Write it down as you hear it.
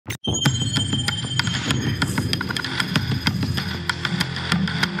The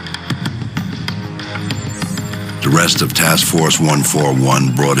rest of Task Force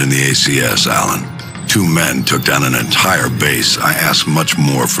 141 brought in the ACS, Alan. 2 men took down an entire base. I ask much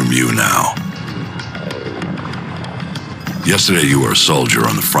more from you now. Yesterday you were a soldier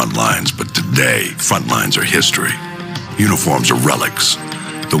on the front lines, but today, front lines are history. Uniforms are relics.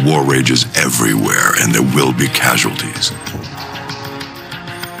 The war rages everywhere, and there will be casualties.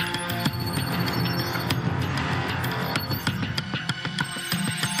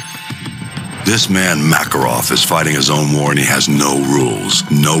 This man, Makarov, is fighting his own war and he has no rules,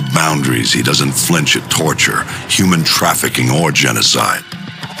 no boundaries. He doesn't flinch at torture, human trafficking, or genocide.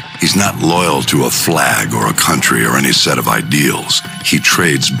 He's not loyal to a flag or a country or any set of ideals. He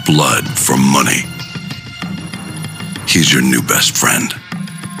trades blood for money. He's your new best friend.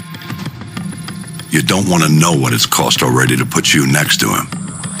 You don't want to know what it's cost already to put you next to him.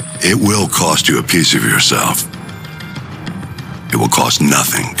 It will cost you a piece of yourself. It will cost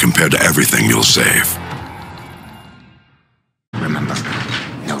nothing compared to everything you'll save. Remember,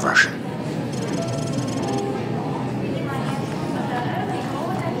 no Russian.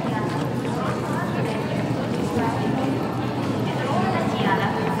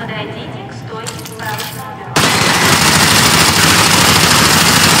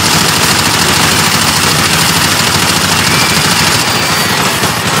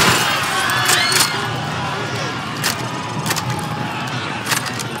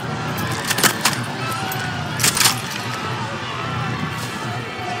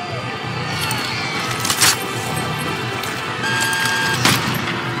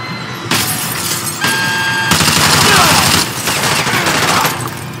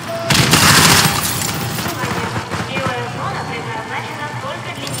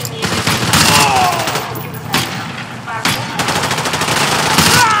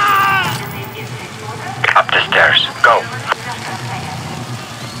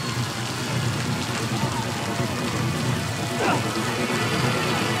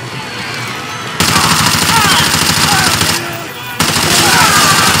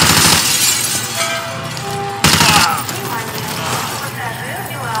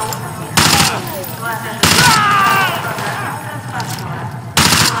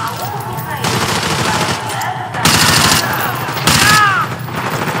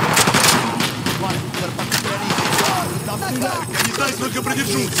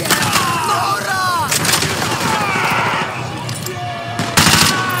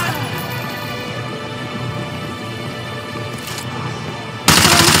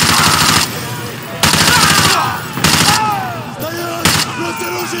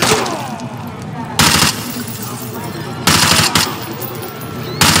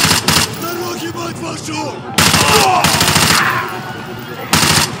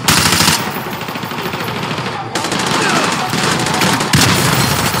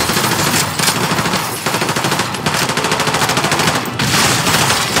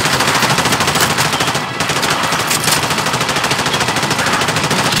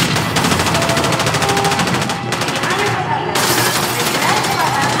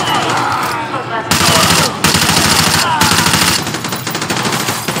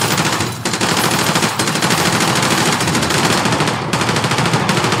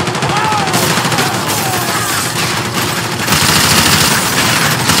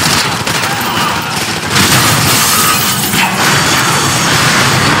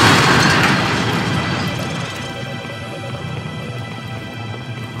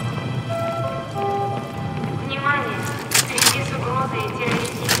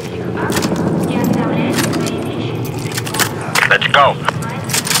 Let's go.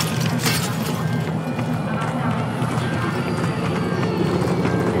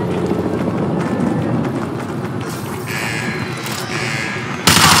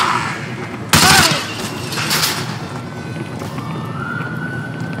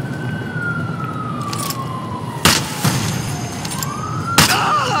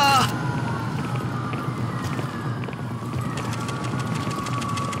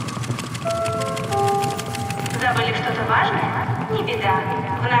 Забыли что-то важное? Не беда.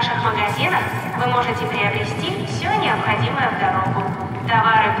 В наших магазинах вы можете приобрести все необходимое в дорогу.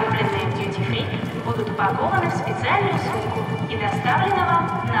 Товары, купленные в duty-free, будут упакованы в специальную сумку и доставлены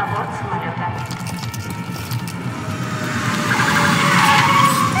вам на борт самолета.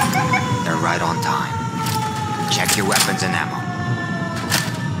 They're right on time. Check your weapons and ammo.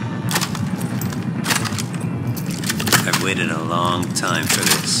 I've waited a long time for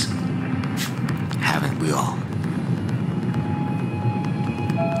this. Haven't we all?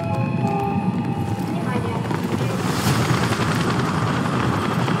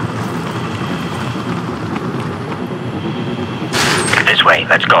 This way,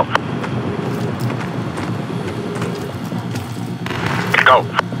 let's go. Go.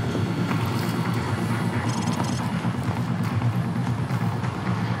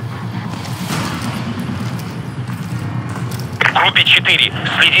 Группе 4.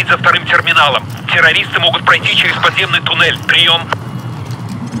 Следить за вторым терминалом. Террористы могут пройти через подземный туннель. Прием.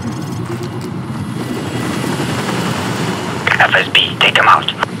 FSB, take him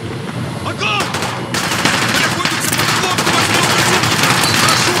out.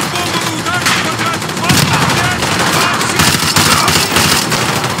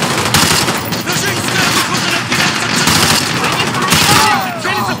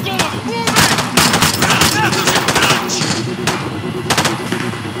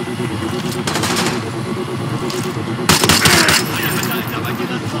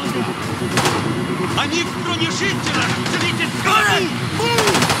 Они в бронежителях! Зрите, скорей!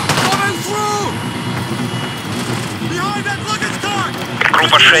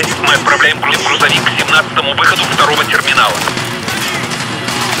 Группа 6. Мы отправляем грузовик к 17-му выходу второго терминала.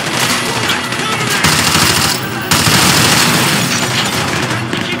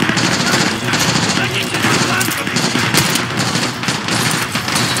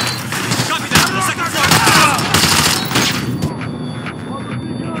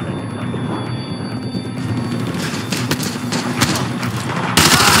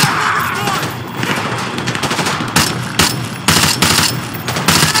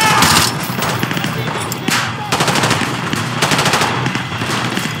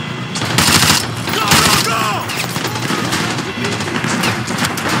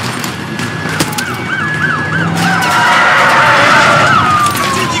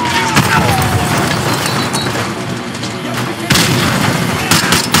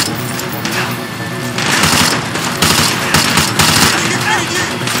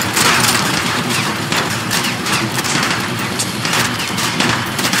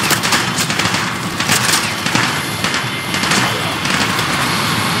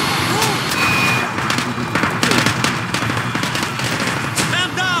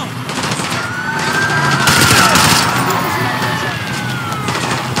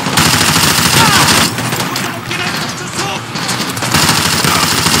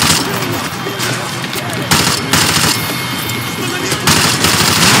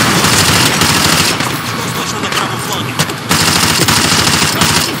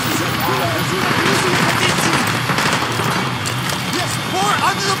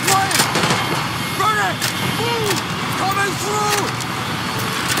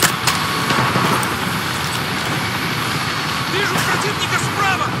 Вижу противника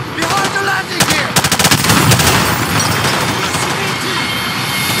справа! Behind the landing gear!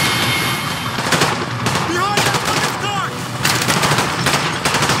 Behind that fucking car!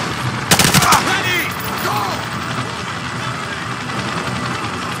 Ready! Go!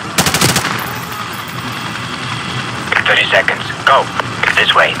 30 seconds. Go.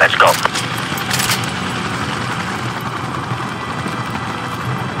 This way, let's go.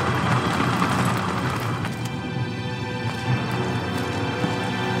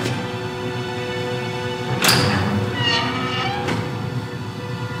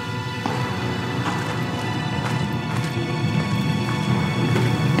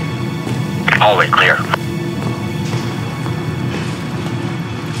 Hallway clear.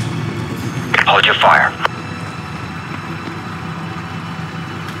 Hold your fire.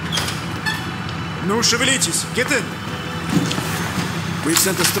 No, шевелитесь! Get in! We've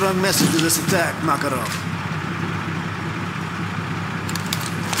sent a strong message to this attack, Makarov.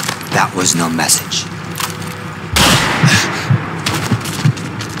 That was no message.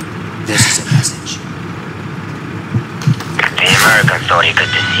 This is a message. The Americans thought he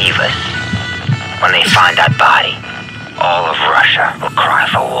could deceive us. When they find that body, all of Russia will cry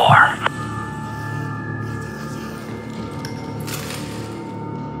for war.